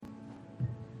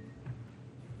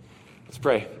Let's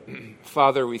pray.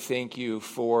 Father, we thank you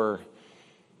for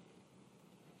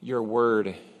your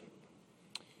word.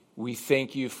 We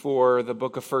thank you for the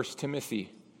book of 1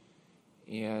 Timothy.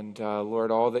 And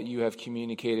Lord, all that you have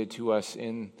communicated to us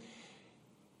in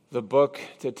the book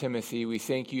to Timothy, we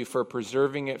thank you for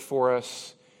preserving it for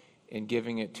us and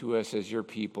giving it to us as your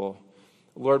people.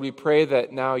 Lord, we pray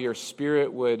that now your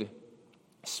Spirit would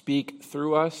speak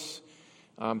through us,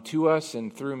 to us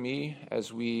and through me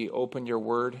as we open your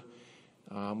word.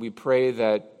 We pray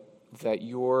that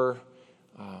your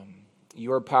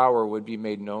power would be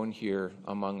made known here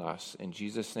among us. In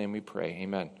Jesus' name we pray.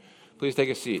 Amen. Please take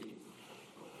a seat.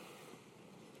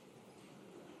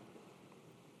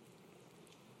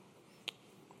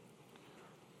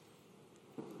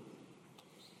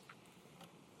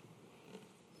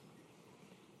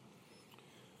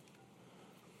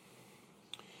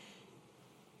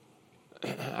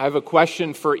 I have a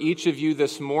question for each of you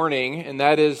this morning, and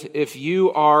that is, if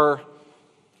you are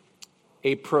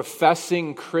a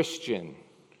professing Christian,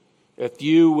 if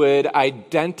you would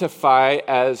identify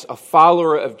as a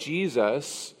follower of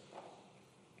Jesus,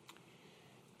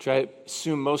 which I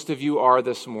assume most of you are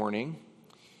this morning,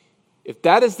 if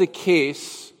that is the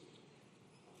case,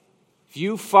 if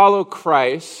you follow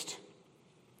Christ,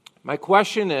 my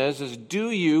question is do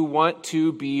you want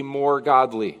to be more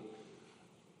godly?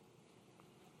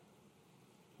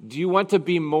 Do you want to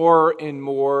be more and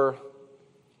more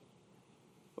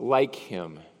like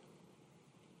him?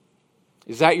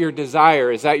 Is that your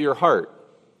desire? Is that your heart?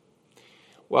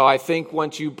 Well, I think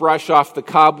once you brush off the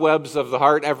cobwebs of the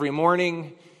heart every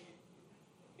morning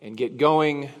and get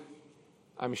going,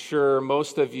 I'm sure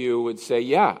most of you would say,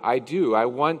 yeah, I do. I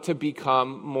want to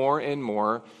become more and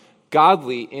more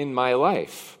godly in my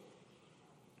life.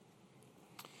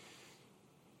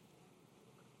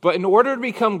 But in order to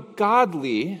become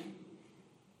godly,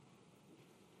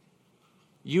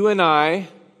 you and I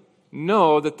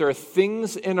know that there are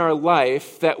things in our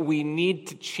life that we need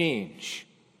to change.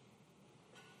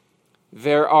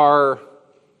 There are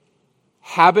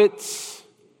habits,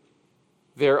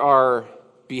 there are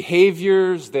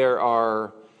behaviors, there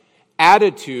are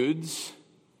attitudes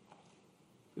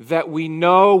that we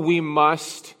know we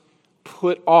must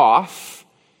put off,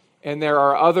 and there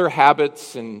are other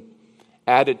habits and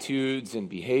attitudes and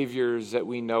behaviors that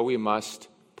we know we must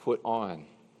put on.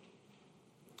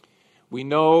 We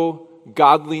know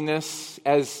godliness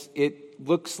as it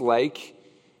looks like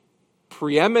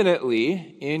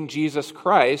preeminently in Jesus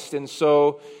Christ, and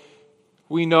so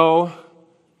we know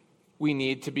we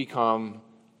need to become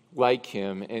like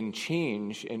him and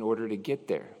change in order to get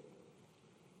there.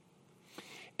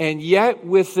 And yet,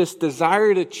 with this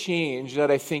desire to change that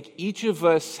I think each of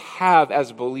us have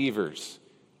as believers,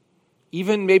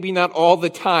 even maybe not all the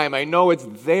time, I know it's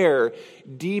there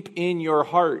deep in your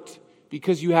heart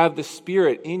because you have the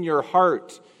Spirit in your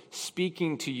heart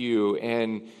speaking to you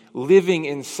and living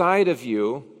inside of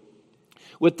you.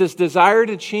 With this desire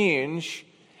to change,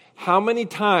 how many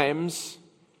times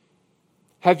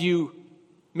have you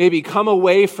maybe come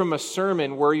away from a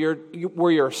sermon where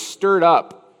you're stirred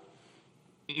up?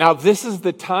 Now this is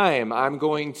the time I'm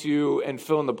going to, and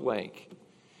fill in the blank.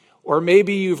 Or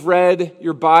maybe you've read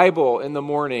your Bible in the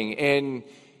morning and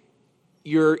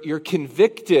you're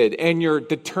convicted and you're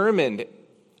determined,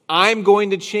 I'm going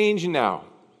to change now.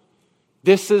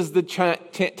 This is the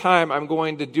time I'm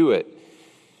going to do it.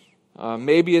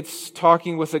 Maybe it's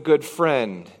talking with a good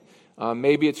friend.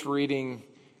 Maybe it's reading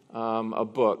a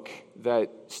book that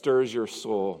stirs your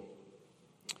soul.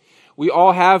 We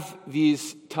all have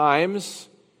these times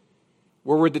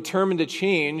where we're determined to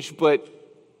change, but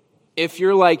if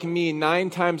you're like me, 9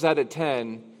 times out of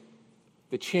 10,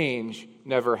 the change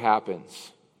never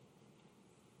happens.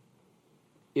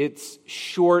 It's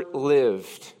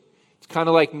short-lived. It's kind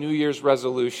of like New Year's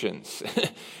resolutions.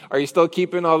 Are you still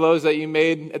keeping all those that you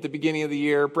made at the beginning of the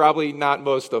year? Probably not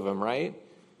most of them, right?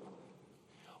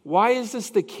 Why is this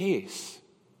the case?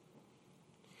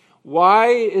 Why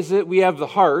is it we have the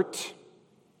heart,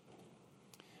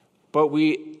 but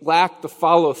we lack the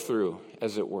follow-through,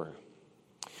 as it were?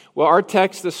 Well, our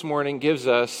text this morning gives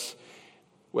us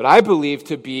what I believe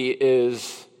to be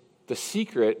is the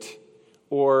secret,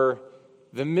 or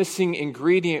the missing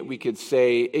ingredient, we could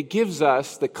say. It gives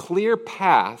us the clear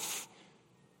path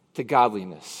to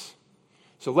godliness.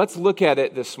 So let's look at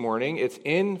it this morning. It's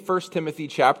in 1 Timothy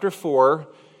chapter 4.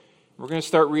 We're going to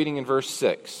start reading in verse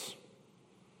 6.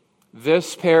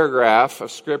 This paragraph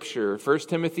of Scripture, 1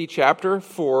 Timothy chapter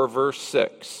 4, verse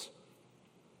 6.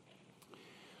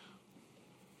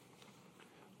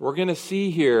 We're going to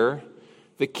see here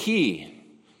the key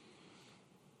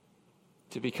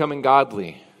to becoming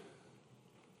godly.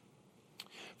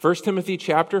 1 Timothy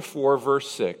chapter 4, verse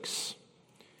 6.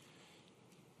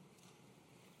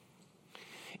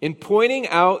 In pointing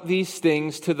out these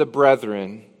things to the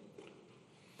brethren,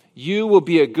 you will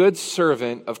be a good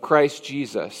servant of Christ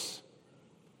Jesus,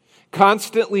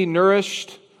 constantly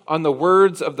nourished on the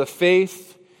words of the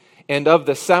faith and of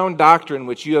the sound doctrine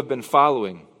which you have been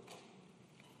following.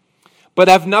 But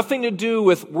have nothing to do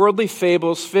with worldly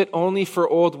fables fit only for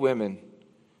old women.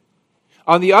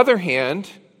 On the other hand,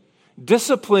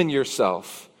 discipline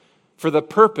yourself for the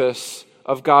purpose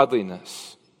of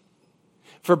godliness.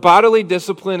 For bodily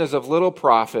discipline is of little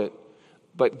profit,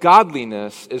 but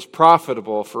godliness is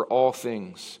profitable for all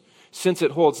things, since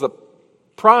it holds the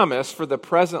promise for the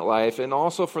present life and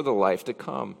also for the life to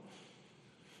come.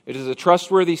 It is a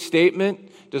trustworthy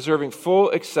statement, deserving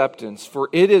full acceptance, for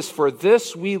it is for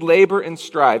this we labor and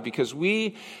strive, because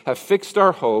we have fixed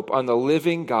our hope on the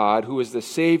living God, who is the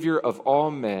Savior of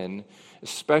all men,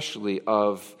 especially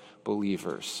of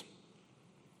believers.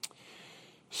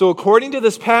 So according to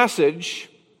this passage,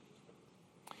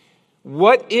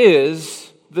 what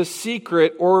is the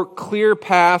secret or clear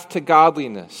path to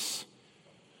godliness?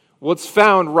 Well, it's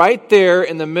found right there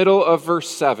in the middle of verse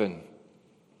 7.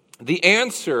 The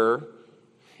answer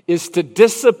is to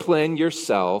discipline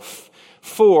yourself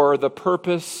for the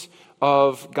purpose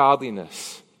of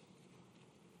godliness.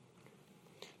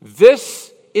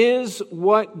 This is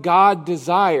what God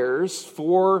desires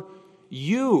for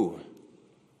you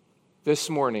this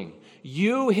morning.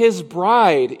 You, His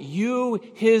bride. You,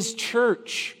 His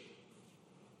church.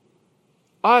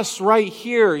 Us right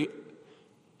here.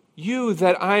 You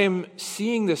that I am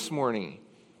seeing this morning.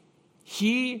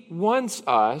 He wants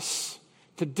us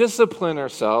to discipline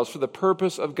ourselves for the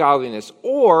purpose of godliness.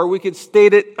 Or we could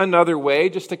state it another way,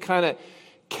 just to kind of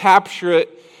capture it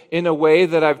in a way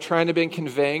that I've tried to be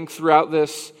conveying throughout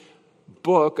this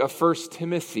book of 1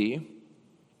 Timothy.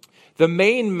 The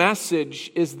main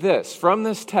message is this, from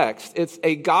this text. It's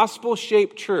a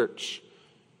gospel-shaped church.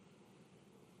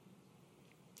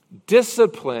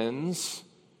 Disciplines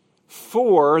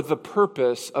for the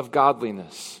purpose of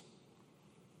godliness.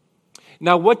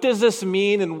 Now, what does this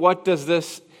mean and what does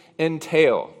this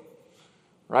entail?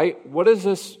 Right? What does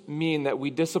this mean that we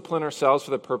discipline ourselves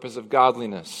for the purpose of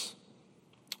godliness?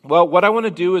 Well, what I want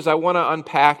to do is I want to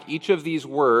unpack each of these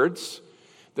words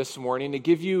this morning to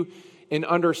give you an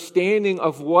understanding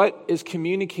of what is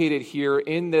communicated here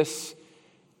in this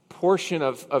portion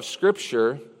of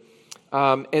Scripture.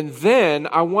 And then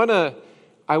I want to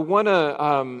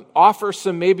offer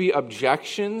some maybe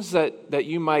objections that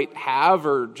you might have,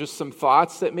 or just some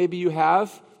thoughts that maybe you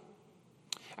have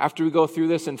after we go through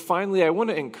this. And finally, I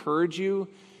want to encourage you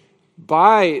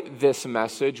by this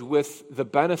message with the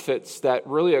benefits that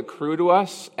really accrue to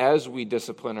us as we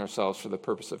discipline ourselves for the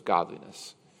purpose of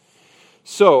godliness.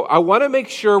 So I want to make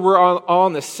sure we're all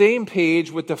on the same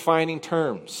page with defining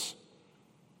terms.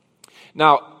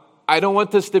 Now, I don't want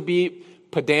this to be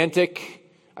pedantic.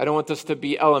 I don't want this to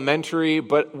be elementary,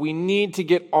 but we need to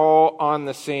get all on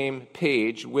the same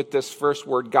page with this first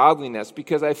word, godliness,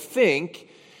 because I think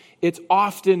it's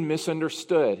often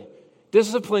misunderstood.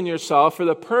 Discipline yourself for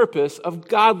the purpose of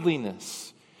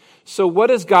godliness. So what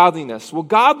is godliness? Well,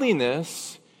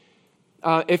 godliness,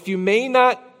 if you may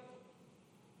not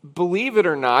believe it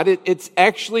or not, it's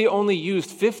actually only used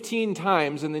 15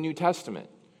 times in the New Testament.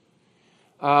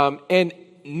 And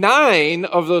 9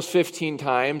 of those 15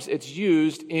 times it's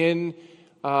used in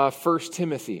 1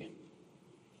 Timothy.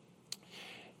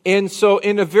 And so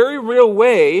in a very real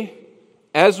way,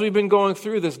 as we've been going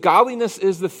through this, godliness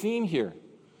is the theme here.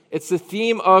 It's the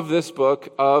theme of this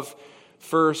book of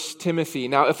 1 Timothy.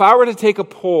 Now, if I were to take a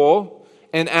poll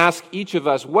and ask each of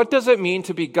us, what does it mean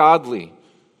to be godly?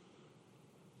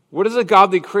 What is a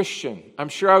godly Christian? I'm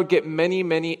sure I would get many,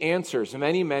 many answers,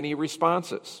 many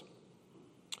responses.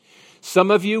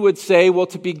 Some of you would say, well,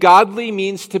 to be godly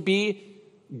means to be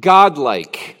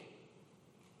godlike.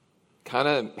 Kind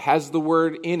of has the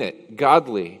word in it,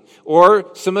 godly.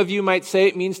 Or some of you might say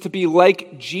it means to be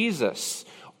like Jesus.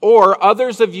 Or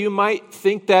others of you might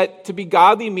think that to be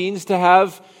godly means to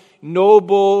have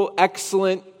noble,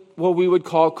 excellent, what we would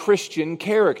call Christian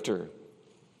character.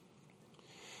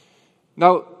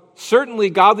 Now, certainly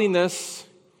godliness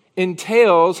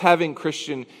entails having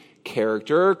Christian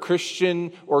character.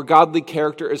 Christian or godly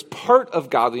character is part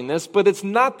of godliness, but it's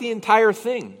not the entire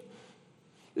thing.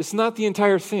 It's not the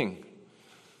entire thing.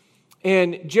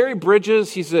 And Jerry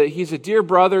Bridges, he's a dear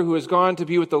brother who has gone to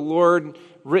be with the Lord,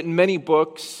 written many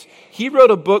books. He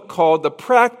wrote a book called The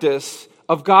Practice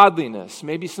of Godliness.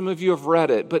 Maybe some of you have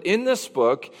read it. But in this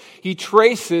book, he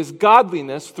traces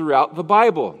godliness throughout the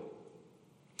Bible.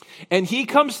 And he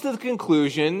comes to the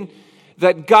conclusion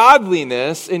that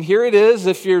godliness, and here it is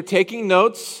if you're taking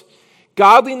notes,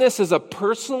 godliness is a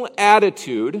personal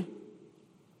attitude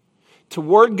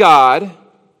toward God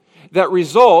that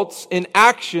results in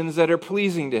actions that are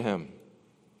pleasing to Him.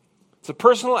 It's a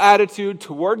personal attitude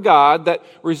toward God that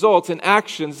results in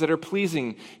actions that are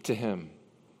pleasing to Him.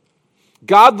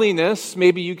 Godliness,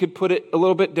 maybe you could put it a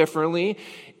little bit differently,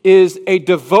 is a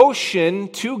devotion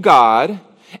to God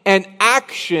and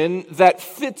action that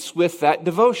fits with that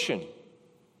devotion.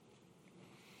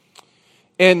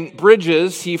 In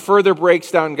Bridges, he further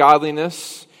breaks down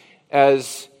godliness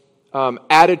as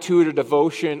attitude or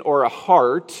devotion or a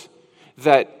heart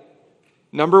that,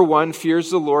 number 1,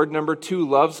 fears the Lord, number 2,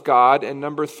 loves God, and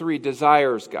number 3,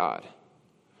 desires God.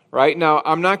 Right? Now,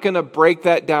 I'm not going to break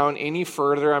that down any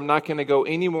further. I'm not going to go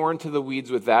any more into the weeds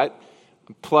with that.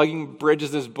 I'm plugging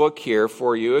Bridges' book here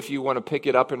for you if you want to pick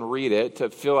it up and read it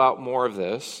to fill out more of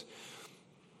this.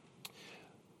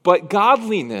 But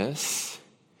godliness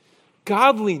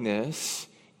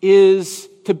is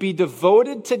to be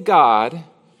devoted to God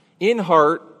in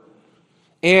heart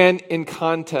and in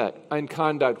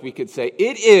conduct, we could say.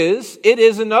 It is,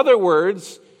 in other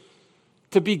words,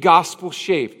 to be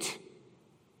gospel-shaped.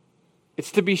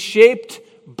 It's to be shaped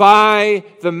by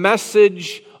the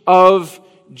message of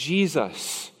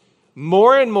Jesus.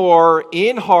 More and more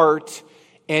in heart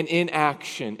and in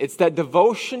action. It's that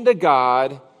devotion to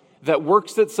God that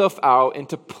works itself out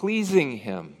into pleasing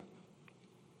Him.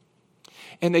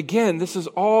 And again, this is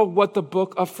all what the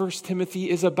book of 1 Timothy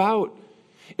is about.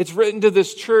 It's written to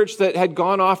this church that had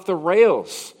gone off the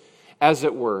rails, as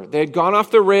it were. They had gone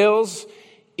off the rails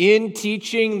in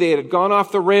teaching. They had gone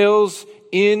off the rails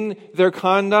in their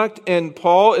conduct. And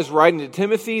Paul is writing to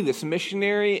Timothy, this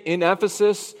missionary in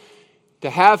Ephesus, to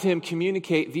have him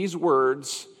communicate these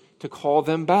words to call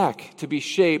them back, to be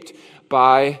shaped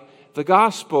by the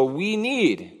gospel. We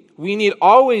need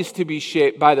always to be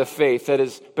shaped by the faith that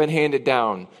has been handed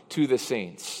down to the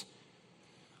saints.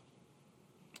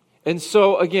 And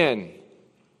so, again,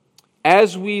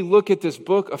 as we look at this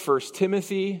book of 1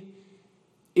 Timothy,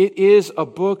 it is a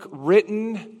book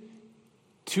written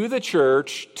to the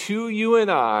church, to you and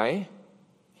I,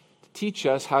 to teach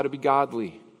us how to be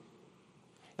godly.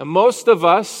 And most of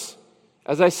us,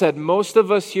 as I said, most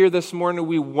of us here this morning,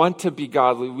 we want to be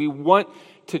godly. We want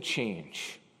to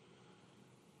change.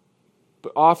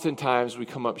 But oftentimes we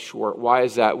come up short. Why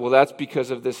is that? Well, that's because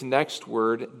of this next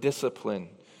word, discipline.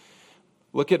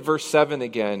 Look at verse 7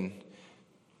 again.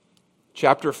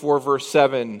 Chapter 4, verse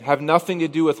 7. Have nothing to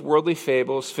do with worldly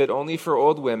fables, fit only for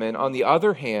old women. On the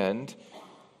other hand,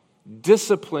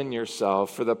 discipline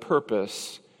yourself for the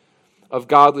purpose of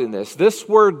godliness. This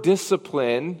word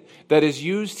discipline that is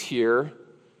used here,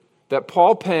 that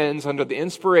Paul pens under the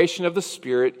inspiration of the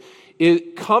Spirit,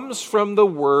 it comes from the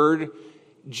word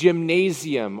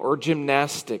gymnasium or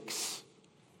gymnastics.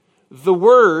 The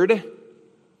word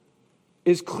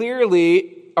is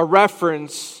clearly a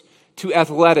reference to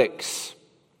athletics.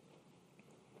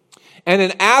 And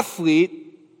an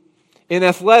athlete in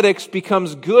athletics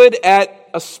becomes good at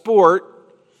a sport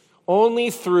only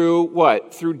through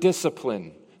what? Through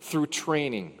discipline, through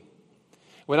training.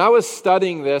 When I was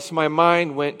studying this, my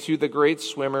mind went to the great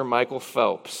swimmer Michael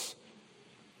Phelps.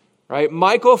 Right?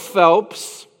 Michael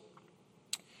Phelps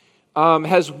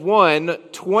has won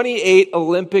 28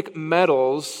 Olympic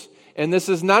medals, and this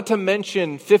is not to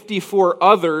mention 54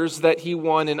 others that he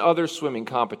won in other swimming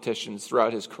competitions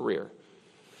throughout his career.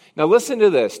 Now listen to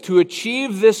this. To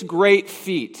achieve this great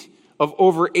feat of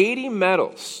over 80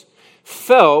 medals,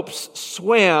 Phelps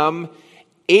swam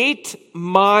 8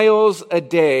 miles a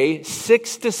day,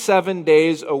 6 to 7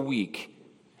 days a week.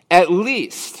 At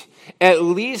least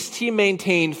he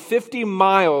maintained 50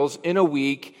 miles in a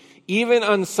week, even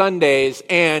on Sundays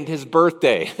and his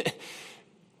birthday.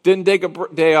 Didn't take a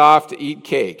day off to eat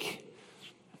cake.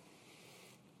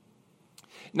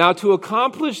 Now, to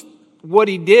accomplish what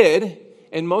he did,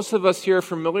 and most of us here are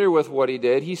familiar with what he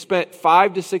did, he spent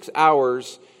 5 to 6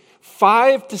 hours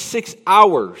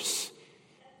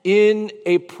in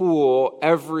a pool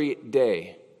every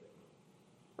day,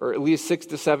 or at least 6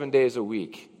 to 7 days a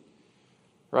week.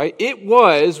 Right?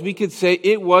 We could say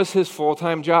it was his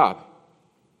full-time job.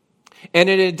 And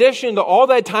in addition to all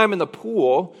that time in the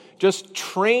pool, just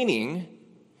training,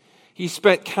 he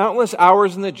spent countless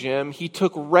hours in the gym. He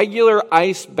took regular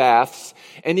ice baths,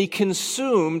 and he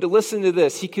consumed, listen to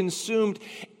this, he consumed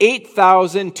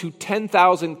 8,000 to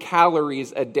 10,000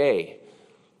 calories a day.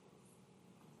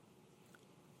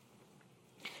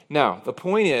 Now, the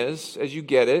point is, as you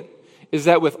get it, is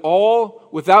that without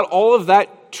all of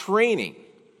that training,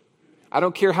 I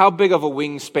don't care how big of a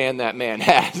wingspan that man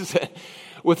has,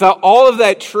 Without all of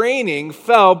that training,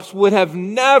 Phelps would have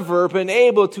never been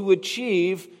able to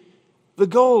achieve the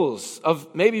goals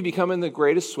of maybe becoming the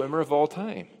greatest swimmer of all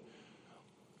time.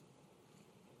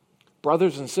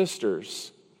 Brothers and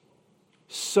sisters,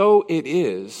 so it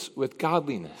is with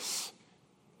godliness.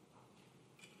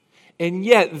 And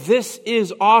yet, this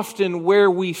is often where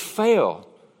we fail.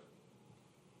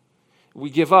 We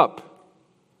give up.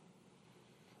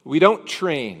 We don't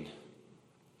train.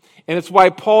 And it's why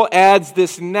Paul adds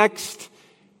this next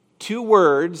two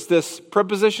words, this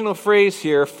prepositional phrase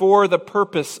here, for the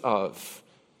purpose of.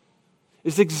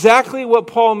 Is exactly what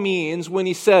Paul means when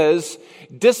he says,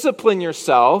 discipline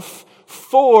yourself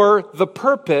for the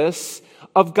purpose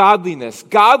of godliness.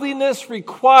 Godliness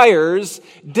requires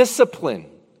discipline.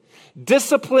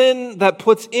 Discipline that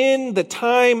puts in the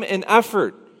time and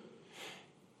effort.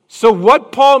 So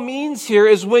what Paul means here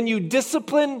is when you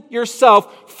discipline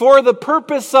yourself for the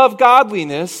purpose of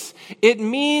godliness, it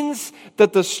means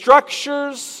that the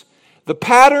structures, the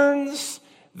patterns,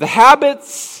 the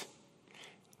habits,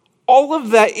 all of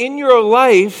that in your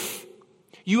life,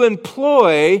 you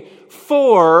employ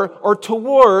for or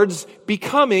towards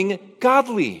becoming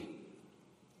godly.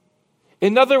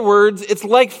 In other words, it's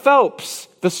like Phelps.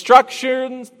 The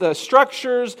structures,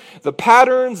 the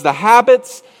patterns, the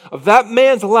habits of that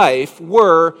man's life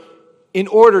were in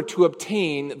order to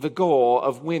obtain the goal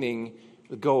of winning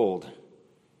the gold.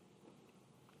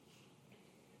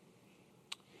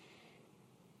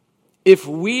 If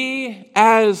we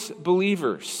as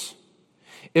believers,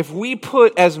 if we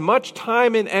put as much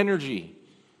time and energy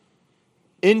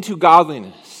into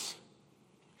godliness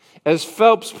as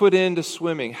Phelps put into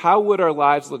swimming, how would our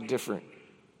lives look different?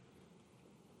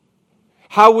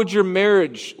 How would your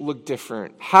marriage look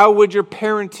different? How would your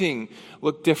parenting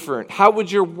look different? How would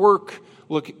your work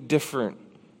look different?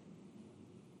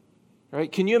 Right?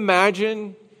 Can you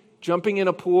imagine jumping in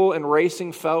a pool and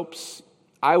racing Phelps?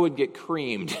 I would get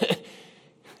creamed.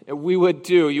 And we would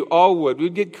too. You all would.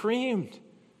 We'd get creamed.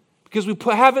 Because we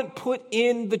haven't put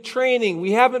in the training.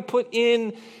 We haven't put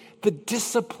in the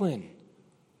discipline.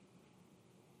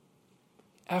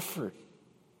 Effort.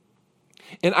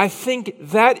 And I think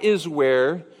that is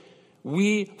where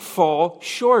we fall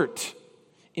short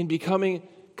in becoming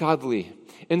godly.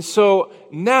 And so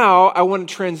now I want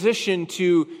to transition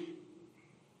to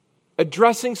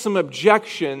addressing some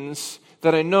objections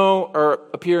that I know are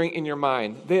appearing in your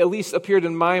mind. They at least appeared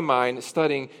in my mind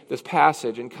studying this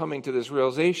passage and coming to this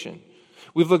realization.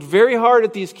 We've looked very hard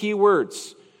at these key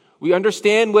words. We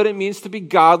understand what it means to be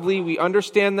godly. We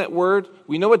understand that word.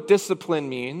 We know what discipline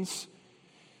means.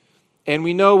 And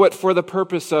we know what for the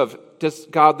purpose of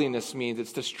godliness means.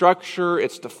 It's to structure,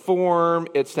 it's to form,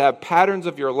 it's to have patterns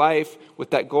of your life with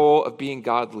that goal of being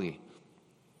godly.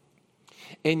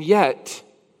 And yet,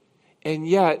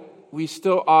 we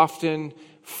still often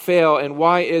fail. And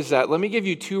why is that? Let me give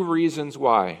you two reasons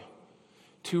why.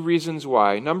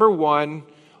 Number one,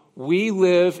 we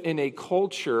live in a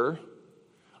culture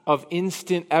of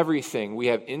instant everything. We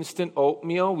have instant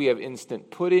oatmeal, we have instant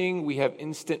pudding, we have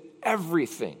instant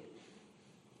everything.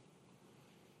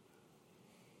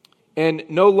 And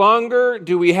no longer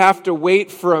do we have to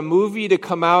wait for a movie to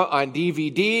come out on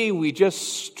DVD. We just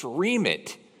stream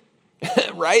it,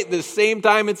 right? The same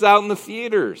time it's out in the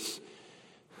theaters.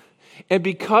 And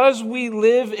because we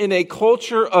live in a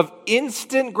culture of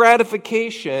instant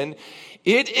gratification,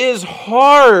 it is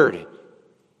hard.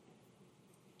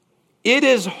 It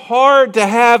is hard to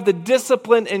have the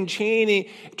discipline and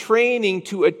training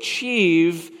to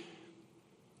achieve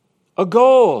a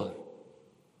goal.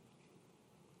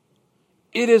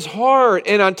 It is hard.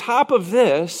 And on top of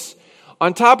this,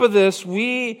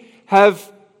 we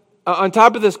have, on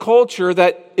top of this culture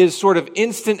that is sort of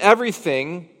instant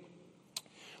everything,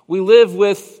 we live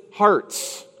with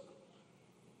hearts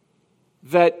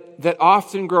that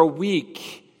often grow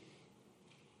weak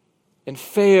and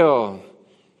fail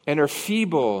and are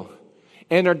feeble,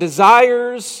 and our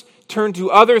desires turn to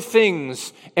other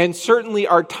things, and certainly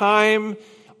our time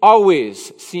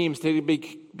always seems to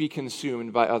be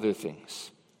consumed by other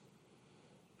things.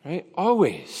 Right?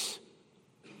 Always.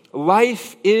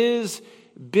 Life is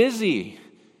busy.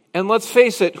 And let's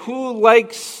face it, who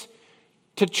likes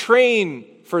to train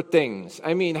for things?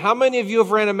 I mean, how many of you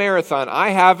have ran a marathon? I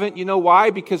haven't. You know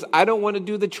why? Because I don't want to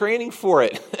do the training for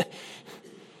it.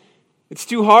 It's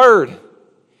too hard.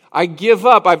 I give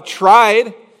up. I've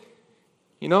tried.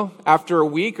 After a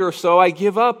week or so, I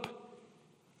give up.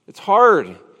 It's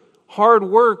hard. Hard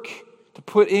work to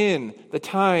put in the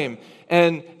time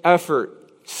and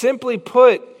effort. Simply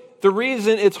put, the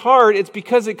reason it's hard, it's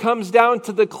because it comes down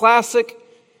to the classic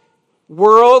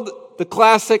world, the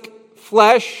classic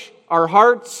flesh, our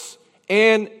hearts,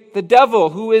 and the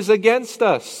devil who is against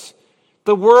us.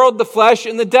 The world, the flesh,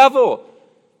 and the devil.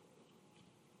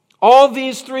 All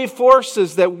these three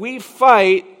forces that we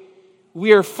fight,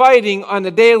 we are fighting on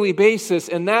a daily basis,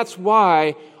 and that's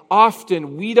why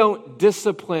often we don't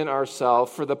discipline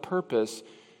ourselves for the purpose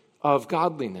of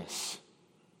godliness.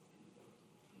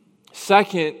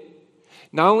 Second,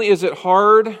 not only is it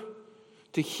hard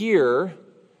to hear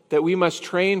that we must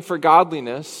train for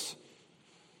godliness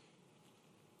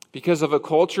because of a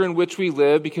culture in which we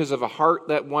live, because of a heart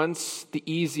that wants the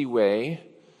easy way,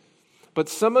 but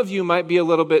some of you might be a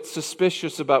little bit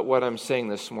suspicious about what I'm saying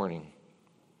this morning.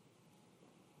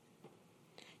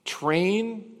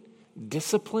 Train,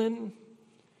 discipline.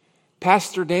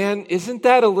 Pastor Dan, isn't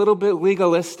that a little bit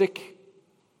legalistic?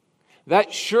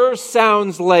 That sure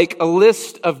sounds like a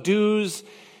list of do's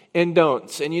and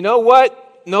don'ts. And you know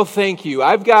what? No, thank you.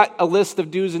 I've got a list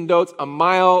of do's and don'ts a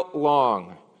mile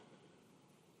long.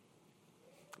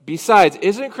 Besides,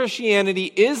 isn't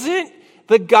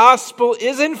the gospel,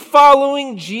 isn't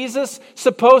following Jesus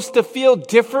supposed to feel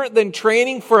different than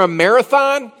training for a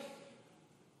marathon?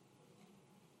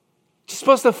 It's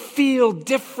supposed to feel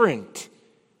different,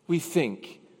 we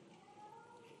think.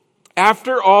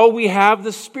 After all, we have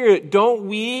the Spirit. Don't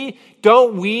we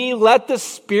let the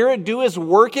Spirit do His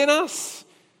work in us?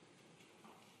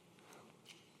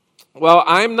 Well,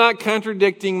 I'm not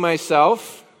contradicting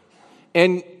myself,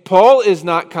 and Paul is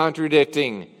not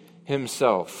contradicting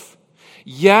himself.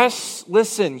 Yes,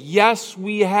 listen, yes,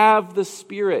 we have the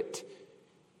Spirit.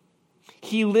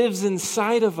 He lives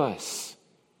inside of us.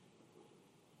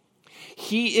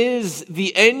 He is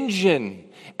the engine,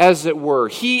 as it were.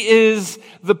 He is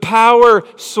the power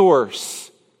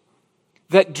source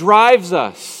that drives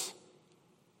us.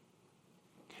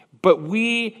 But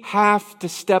we have to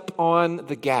step on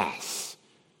the gas.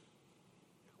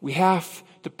 We have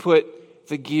to put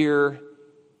the gear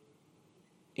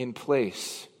in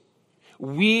place.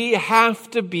 We have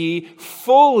to be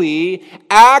fully,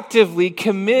 actively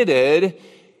committed,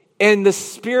 and the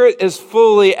Spirit is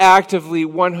fully, actively,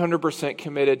 100%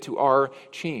 committed to our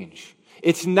change.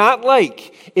 It's not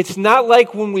like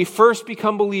when we first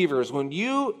become believers. When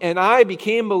you and I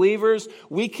became believers,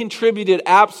 we contributed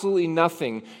absolutely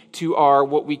nothing to our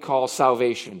what we call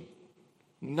salvation.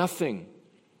 Nothing.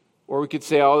 Or we could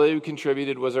say all that we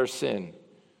contributed was our sin.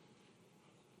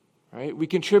 Right? We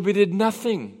contributed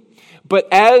nothing. But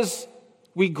as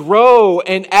we grow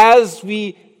and as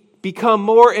we become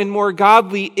more and more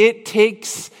godly, it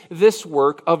takes this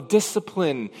work of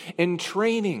discipline and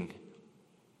training.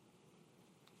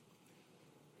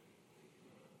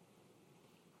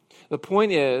 The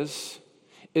point is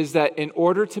that in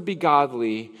order to be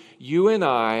godly, you and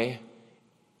I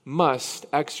must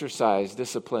exercise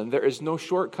discipline. There is no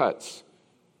shortcuts.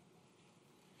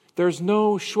 There's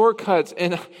no shortcuts.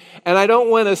 And I don't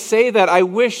want to say that. I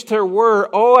wish there were.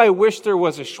 Oh, I wish there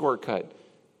was a shortcut.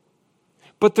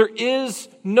 But there is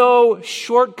no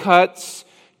shortcuts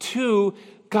to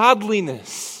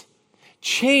godliness.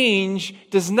 Change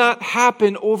does not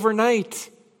happen overnight.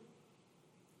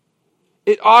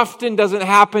 It often doesn't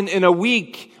happen in a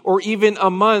week or even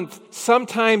a month.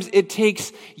 Sometimes it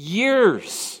takes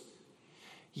years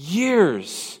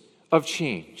of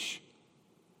change.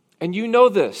 And you know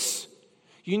this.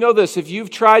 You know this. If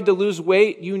you've tried to lose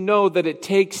weight, you know that it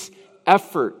takes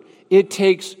effort. It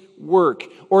takes work.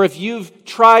 Or if you've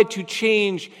tried to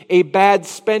change a bad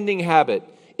spending habit,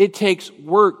 it takes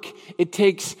work. It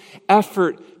takes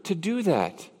effort to do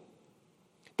that.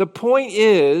 The point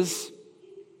is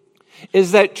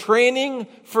that training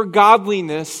for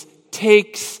godliness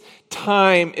takes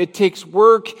time. It takes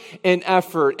work and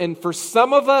effort. And for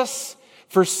some of us,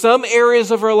 for some areas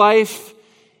of our life,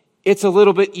 it's a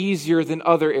little bit easier than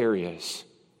other areas.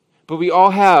 But we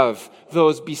all have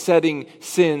those besetting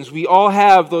sins. We all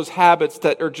have those habits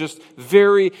that are just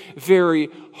very, very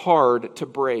hard to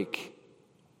break.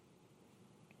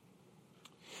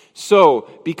 So,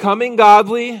 becoming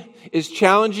godly is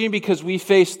challenging because we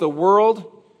face the world,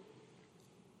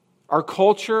 our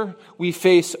culture, we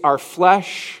face our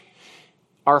flesh,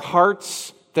 our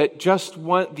hearts that just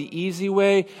want the easy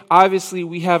way. Obviously,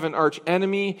 we have an arch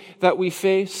enemy that we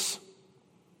face.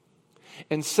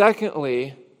 And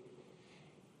secondly,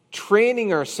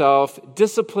 training ourselves,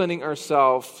 disciplining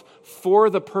ourselves for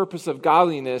the purpose of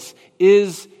godliness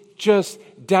is just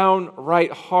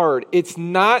downright hard. It's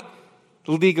not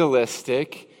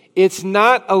legalistic. It's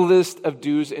not a list of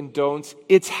do's and don'ts.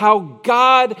 It's how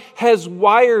God has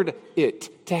wired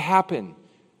it to happen.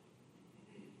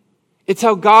 It's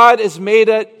how God has made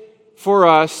it for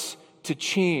us to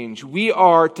change. We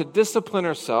are to discipline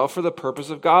ourselves for the purpose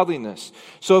of godliness.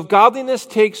 So if godliness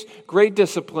takes great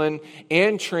discipline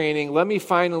and training, let me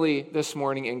finally this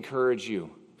morning encourage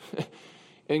you.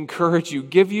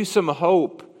 Give you some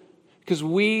hope, because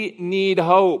we need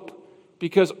hope.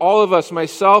 Because all of us,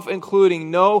 myself including,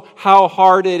 know how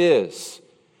hard it is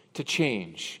to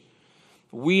change.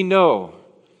 We know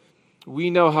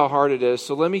how hard it is.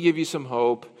 So let me give you some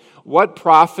hope. What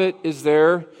profit is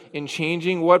there in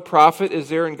changing? What profit is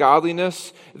there in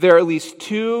godliness? There are at least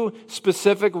two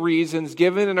specific reasons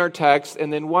given in our text,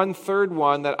 and then one third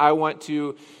one that I want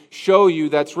to show you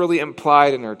that's really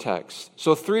implied in our text.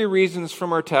 So 3 reasons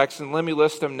from our text, and let me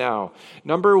list them now.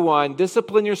 Number 1,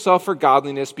 discipline yourself for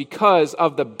godliness because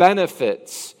of the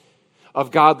benefits of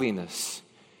godliness.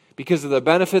 Because of the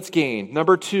benefits gained.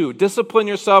 Number 2, discipline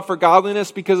yourself for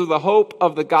godliness because of the hope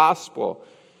of the gospel.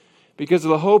 Because of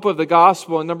the hope of the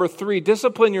gospel. And number 3,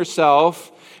 discipline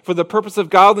yourself for the purpose of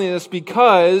godliness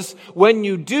because when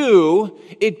you do,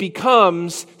 it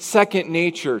becomes second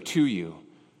nature to you.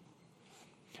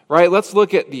 Right, let's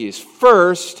look at these.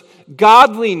 First,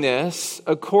 godliness,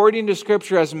 according to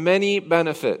Scripture, has many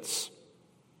benefits.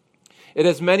 It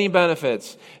has many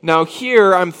benefits. Now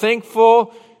here, I'm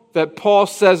thankful that Paul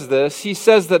says this. He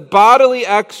says that bodily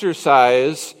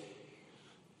exercise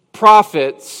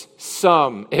profits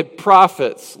some. It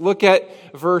profits. Look at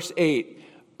verse 8.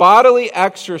 Bodily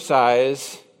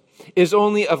exercise is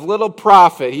only of little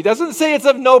profit. He doesn't say it's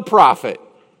of no profit.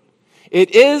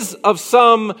 It is of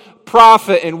some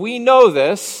profit, and we know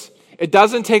this. It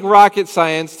doesn't take rocket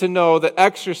science to know that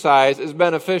exercise is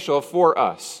beneficial for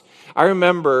us. I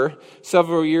remember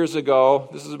several years ago,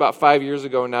 this is about 5 years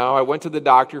ago now, I went to the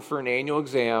doctor for an annual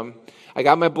exam. I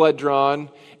got my blood drawn,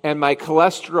 and my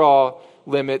cholesterol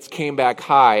limits came back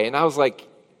high. And I was like,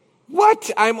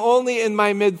 what? I'm only in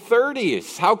my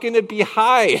mid-30s. How can it be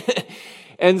high?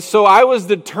 And so I was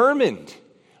determined.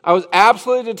 I was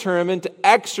absolutely determined to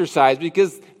exercise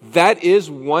because that is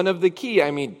one of the key.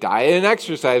 I mean, diet and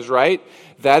exercise, right?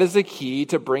 That is the key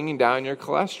to bringing down your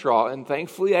cholesterol. And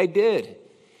thankfully I did.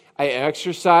 I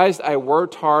exercised, I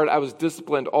worked hard, I was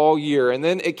disciplined all year. And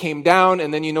then it came down,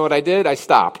 and then you know what I did? I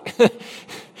stopped.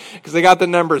 Because I got the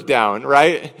numbers down,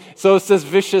 right? So it's this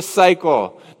vicious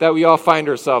cycle that we all find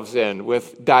ourselves in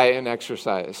with diet and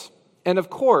exercise. And of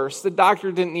course, the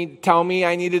doctor didn't need to tell me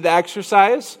I needed to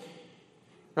exercise.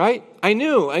 Right? I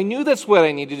knew that's what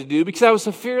I needed to do because I was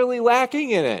severely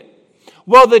lacking in it.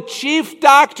 Well, the chief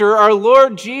doctor, our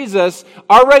Lord Jesus,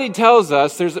 already tells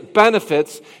us there's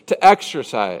benefits to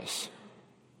exercise.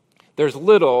 There's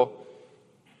little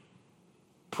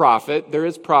profit. There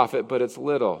is profit, but it's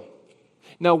little.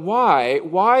 Now, why?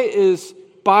 Why is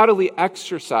bodily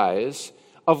exercise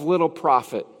of little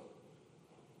profit?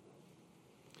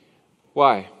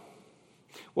 Why?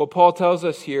 Well, Paul tells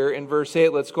us here in verse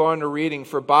 8, let's go on to reading,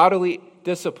 for bodily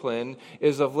discipline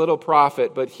is of little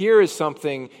profit, but here is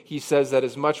something he says that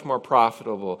is much more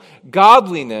profitable.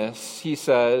 Godliness, he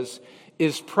says,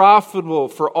 is profitable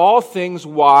for all things.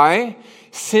 Why?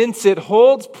 Since it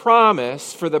holds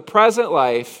promise for the present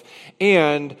life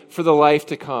and for the life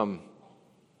to come.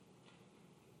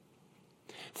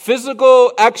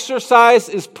 Physical exercise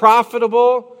is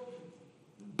profitable,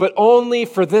 but only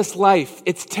for this life.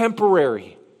 It's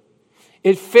temporary.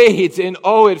 It fades, and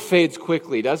it fades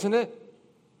quickly, doesn't it?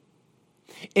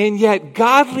 And yet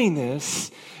godliness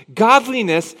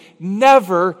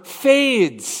never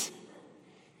fades.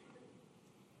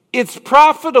 It's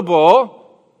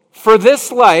profitable for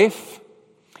this life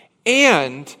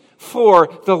and for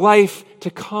the life to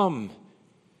come.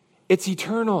 It's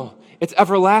eternal. It's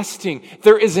everlasting.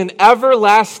 There is an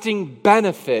everlasting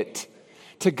benefit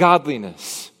to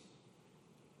godliness.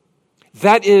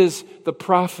 That is the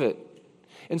profit.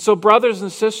 And so, brothers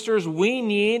and sisters, we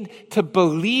need to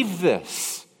believe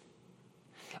this.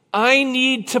 I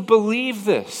need to believe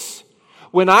this.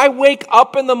 When I wake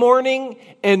up in the morning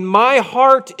and my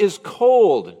heart is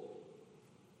cold,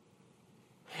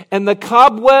 and the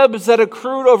cobwebs that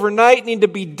accrued overnight need to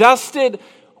be dusted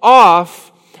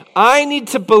off, I need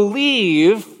to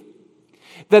believe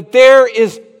that there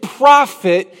is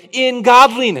profit in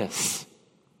godliness.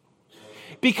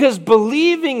 Because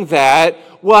believing that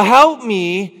will help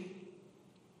me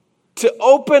to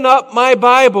open up my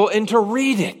Bible and to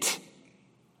read it.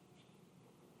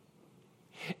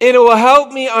 And it will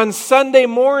help me on Sunday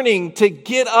morning to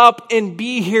get up and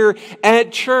be here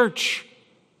at church.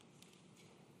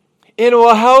 And it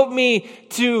will help me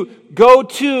to go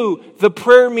to the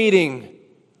prayer meeting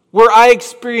where I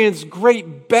experience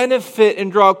great benefit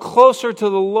and draw closer to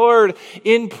the Lord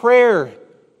in prayer.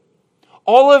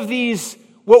 All of these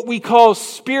what we call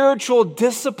spiritual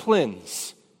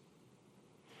disciplines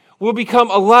will become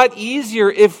a lot easier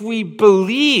if we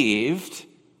believed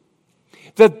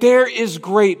that there is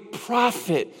great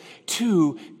profit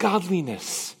to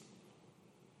godliness.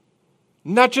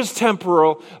 Not just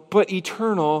temporal, but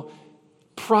eternal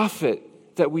profit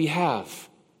that we have.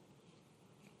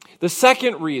 The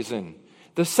second reason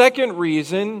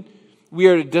we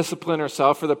are to discipline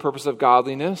ourselves for the purpose of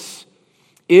godliness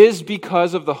is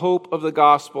because of the hope of the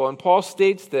gospel. And Paul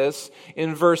states this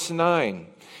in verse 9.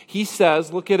 He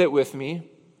says, look at it with me.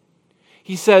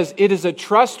 He says, it is a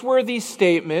trustworthy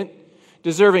statement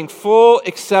deserving full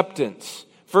acceptance.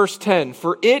 Verse 10,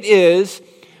 for it is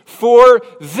for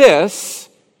this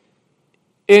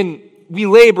we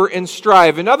labor and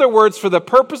strive. In other words, for the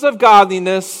purpose of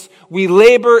godliness, we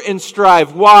labor and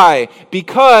strive. Why?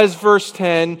 Because, verse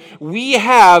 10, we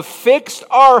have fixed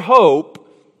our hope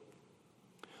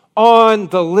on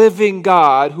the living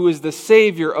God, who is the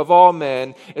Savior of all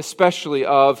men, especially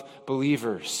of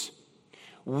believers.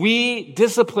 We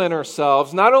discipline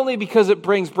ourselves not only because it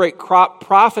brings great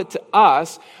profit to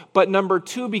us, but number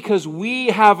two, because we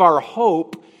have our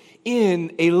hope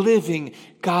in a living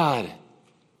God.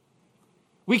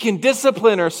 We can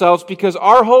discipline ourselves because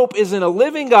our hope is in a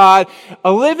living God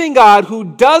who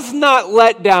does not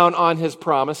let down on his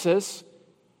promises.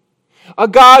 A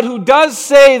God who does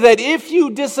say that if you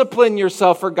discipline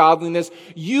yourself for godliness,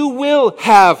 you will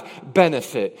have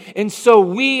benefit. And so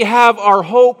we have our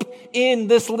hope in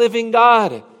this living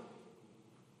God.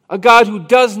 A God who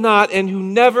does not and who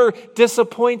never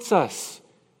disappoints us.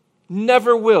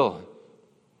 Never will.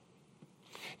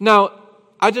 Now,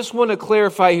 I just want to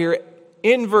clarify here.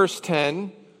 In verse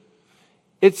 10,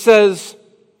 it says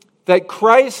that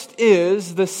Christ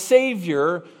is the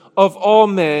Savior of all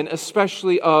men,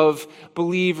 especially of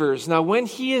believers. Now, when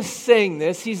he is saying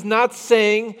this, he's not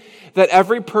saying that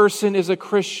every person is a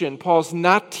Christian. Paul's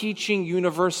not teaching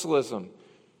universalism.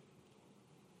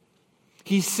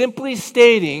 He's simply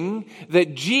stating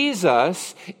that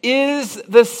Jesus is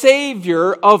the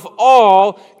Savior of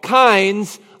all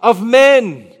kinds of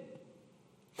men.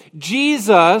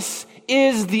 Jesus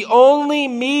is the only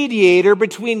mediator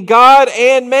between God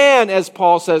and man, as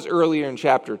Paul says earlier in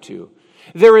chapter 2.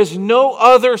 There is no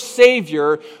other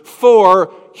Savior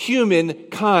for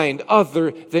humankind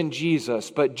other than Jesus.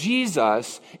 But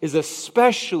Jesus is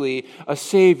especially a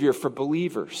Savior for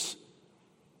believers.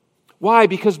 Why?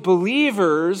 Because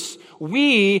believers,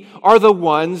 we are the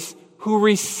ones who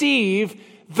receive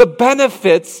the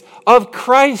benefits of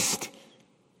Christ.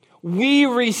 We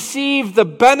receive the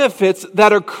benefits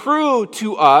that accrue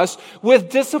to us with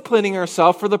disciplining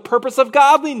ourselves for the purpose of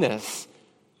godliness.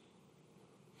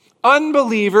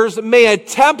 Unbelievers may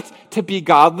attempt to be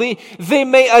godly, they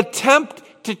may attempt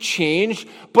to change,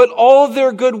 but all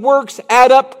their good works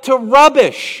add up to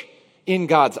rubbish in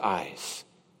God's eyes.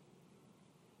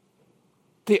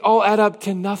 They all add up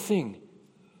to nothing.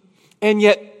 And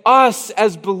yet us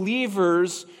as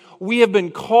believers, we have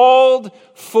been called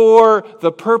for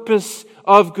the purpose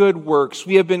of good works.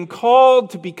 We have been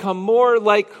called to become more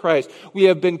like Christ. We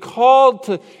have been called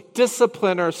to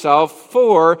discipline ourselves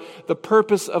for the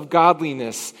purpose of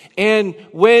godliness. And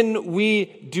when we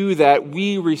do that,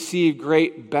 we receive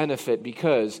great benefit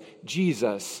because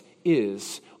Jesus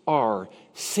is our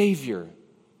Savior.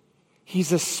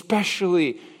 He's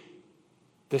especially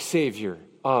the Savior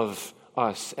of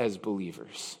us as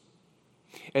believers.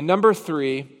 And number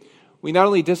three, we not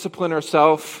only discipline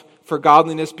ourselves for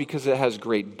godliness because it has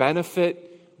great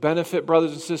benefit,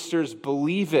 brothers and sisters,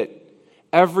 believe it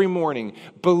every morning.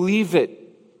 Believe it.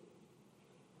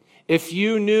 If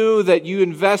you knew that you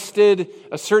invested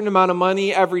a certain amount of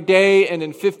money every day and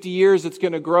in 50 years it's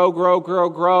going to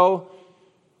grow,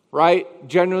 right?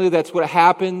 Generally that's what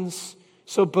happens.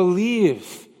 So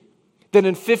believe that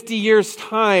in 50 years'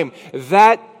 time,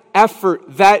 that effort,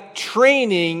 that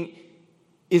training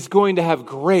is going to have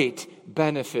great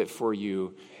benefit for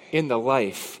you in the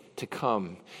life to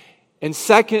come. And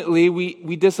secondly,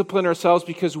 we discipline ourselves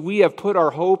because we have put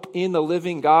our hope in the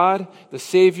living God, the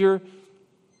Savior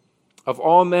of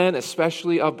all men,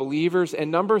 especially of believers.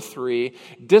 And number three,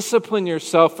 discipline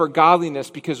yourself for godliness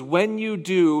because when you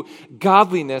do,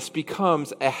 godliness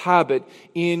becomes a habit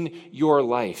in your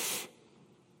life.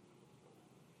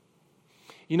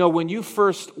 You know, when you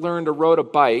first learned to ride a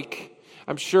bike,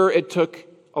 I'm sure it took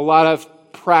a lot of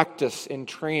practice and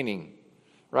training,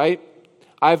 right?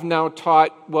 I've now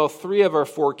taught, 3 of our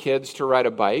 4 kids to ride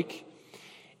a bike.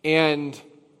 And,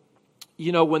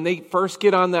 when they first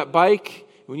get on that bike,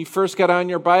 when you first get on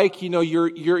your bike,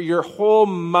 your whole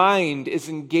mind is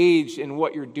engaged in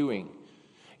what you're doing.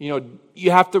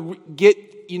 You have to get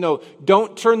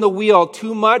don't turn the wheel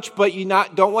too much, but you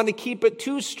don't want to keep it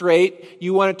too straight.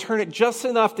 You want to turn it just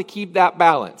enough to keep that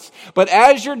balance. But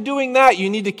as you're doing that, you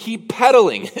need to keep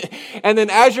pedaling. And then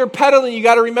as you're pedaling, you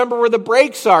got to remember where the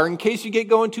brakes are in case you get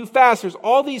going too fast. There's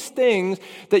all these things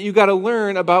that you got to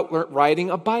learn about riding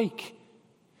a bike.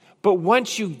 But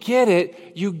once you get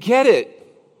it, you get it.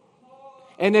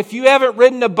 And if you haven't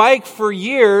ridden a bike for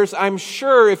years, I'm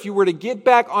sure if you were to get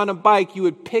back on a bike, you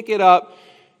would pick it up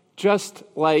just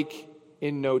like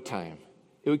in no time.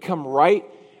 It would come right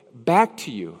back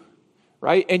to you,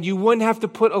 right? And you wouldn't have to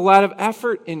put a lot of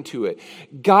effort into it.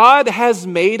 God has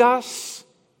made us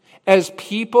as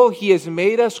people. He has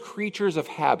made us creatures of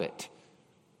habit.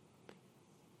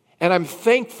 And I'm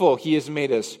thankful He has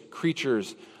made us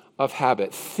creatures of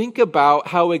habit. Think about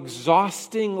how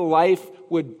exhausting life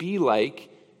would be like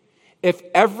if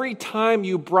every time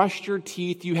you brushed your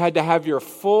teeth, you had to have your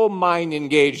full mind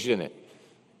engaged in it.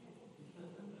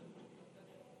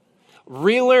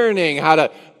 Relearning how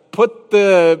to put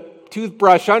the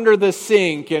toothbrush under the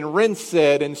sink and rinse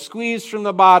it and squeeze from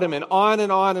the bottom and on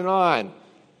and on and on,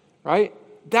 right?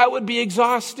 That would be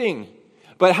exhausting.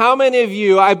 But how many of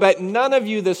you, I bet none of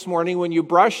you this morning, when you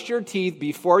brushed your teeth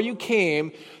before you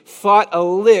came, thought a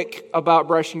lick about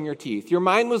brushing your teeth? Your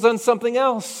mind was on something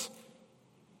else.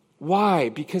 Why?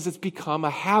 Because it's become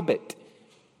a habit.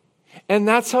 And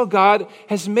that's how God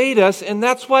has made us, and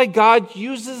that's why God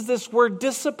uses this word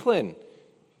discipline.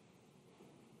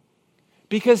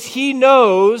 Because He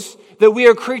knows that we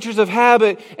are creatures of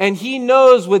habit, and He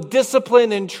knows with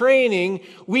discipline and training,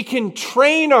 we can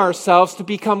train ourselves to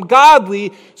become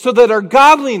godly so that our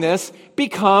godliness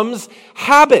becomes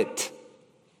habit.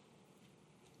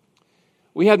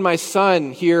 We had my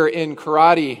son here in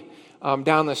karate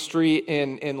down the street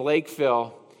in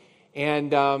Lakeville,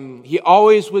 and he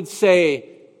always would say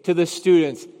to the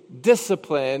students,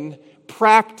 discipline,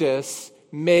 practice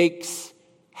makes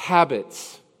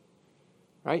habits.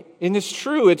 Right? And it's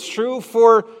true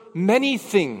for many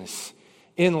things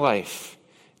in life.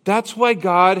 That's why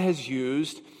God has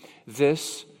used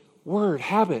this word,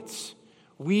 habits.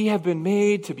 We have been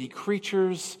made to be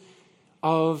creatures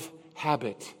of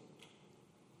habit.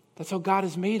 That's how God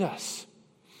has made us.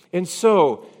 And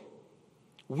so,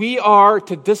 we are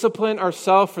to discipline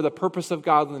ourselves for the purpose of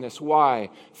godliness. Why?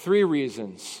 3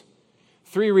 reasons.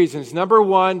 3 reasons. Number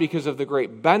 1, because of the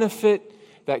great benefit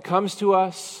that comes to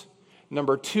us.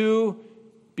 Number 2,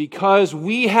 because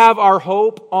we have our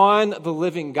hope on the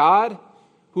living God,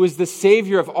 who is the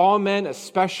Savior of all men,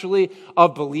 especially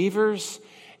of believers.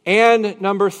 And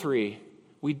number 3,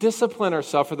 we discipline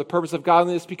ourselves for the purpose of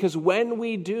godliness because when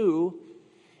we do,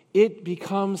 it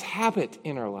becomes habit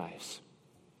in our lives.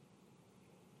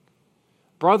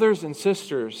 Brothers and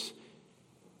sisters,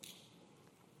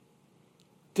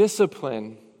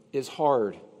 discipline is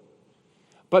hard.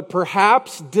 But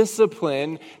perhaps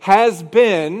discipline has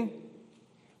been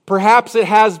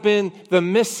the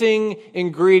missing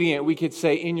ingredient, we could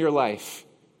say, in your life.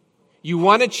 You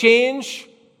want to change.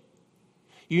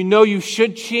 You know you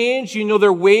should change. You know there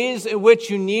are ways in which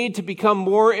you need to become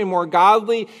more and more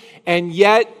godly, and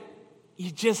yet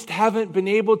you just haven't been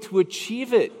able to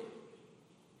achieve it.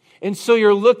 And so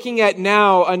you're looking at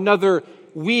now another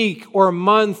week or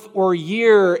month or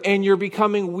year, and you're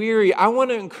becoming weary. I want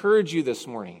to encourage you this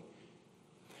morning.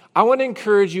 I want to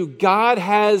encourage you, God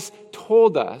has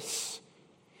told us,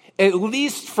 at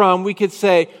least from, we could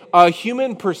say, a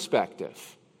human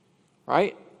perspective,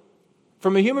 right?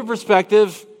 From a human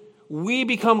perspective, we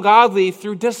become godly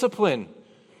through discipline,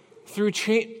 through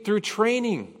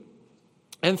training,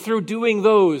 and through doing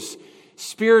those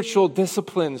spiritual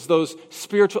disciplines, those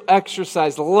spiritual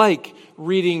exercises like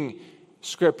reading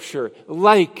Scripture,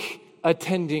 like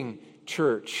attending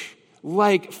church,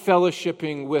 like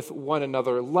fellowshipping with one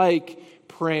another, like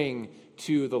praying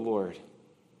to the Lord.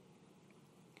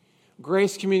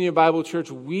 Grace Community Bible Church,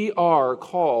 we are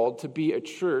called to be a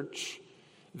church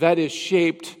that is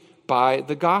shaped by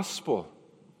the gospel.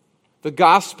 The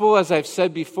gospel, as I've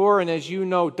said before, and as you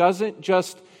know, doesn't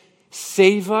just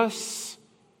save us,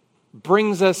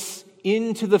 brings us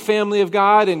into the family of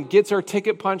God and gets our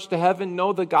ticket punched to heaven.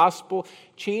 No, the gospel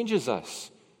changes us.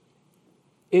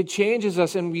 It changes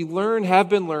us, and we have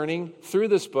been learning through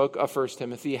this book of 1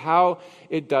 Timothy how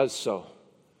it does so.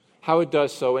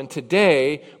 And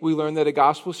today, we learn that a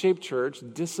gospel-shaped church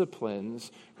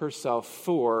disciplines herself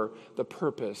for the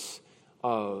purpose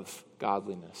of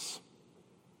godliness.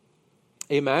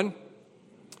 Amen?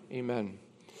 Amen.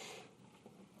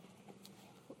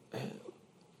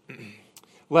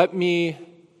 Let me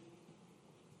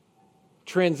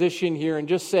transition here and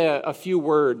just say a few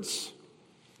words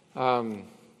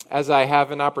as I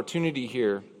have an opportunity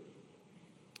here.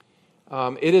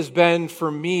 It has been for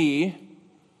me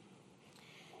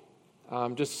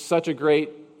just such a great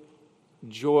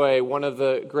joy, one of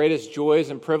the greatest joys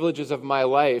and privileges of my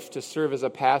life to serve as a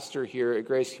pastor here at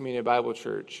Grace Community Bible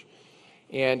Church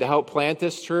and to help plant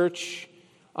this church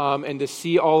and to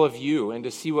see all of you and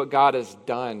to see what God has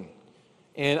done.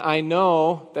 And I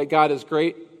know that God has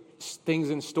great things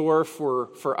in store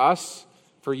for us,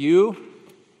 for you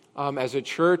as a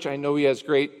church. I know He has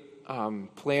great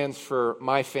plans for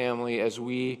my family as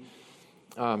we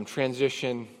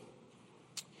transition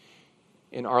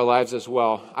in our lives as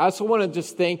well. I also want to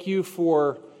just thank you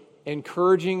for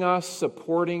encouraging us,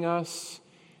 supporting us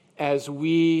as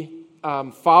we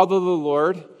follow the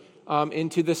Lord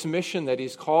into this mission that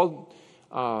He's called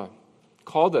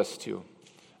us to.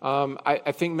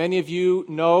 I think many of you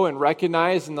know and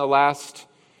recognize in the last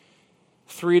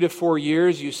 3 to 4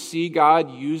 years, you see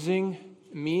God using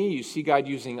me, you see God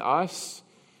using us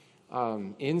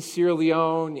in Sierra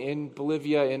Leone, in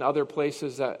Bolivia, in other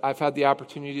places that I've had the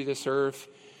opportunity to serve.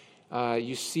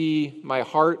 You see my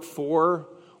heart for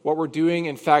what we're doing.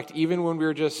 In fact, even when we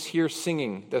were just here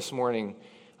singing this morning,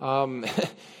 and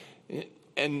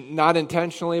not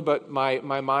intentionally, but my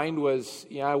mind was,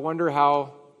 I wonder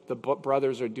how the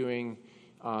brothers are doing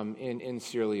in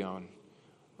Sierra Leone.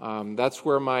 That's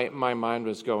where my mind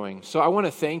was going. So I want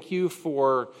to thank you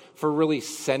for really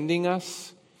sending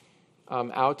us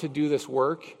out to do this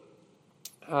work.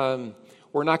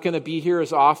 We're not going to be here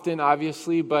as often,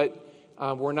 obviously, but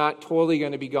we're not totally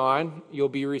going to be gone. You'll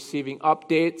be receiving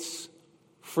updates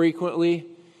frequently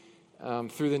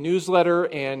through the newsletter,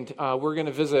 and we're going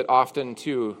to visit often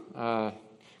too.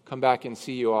 Come back and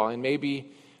see you all. And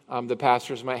maybe the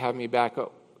pastors might have me back a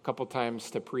couple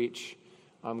times to preach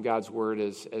God's word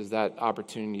as that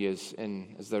opportunity is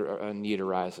and as the need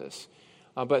arises.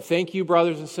 But thank you,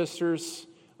 brothers and sisters.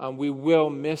 We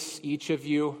will miss each of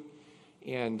you,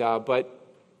 but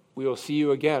we will see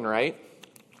you again, right?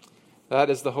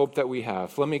 That is the hope that we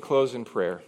have. Let me close in prayer.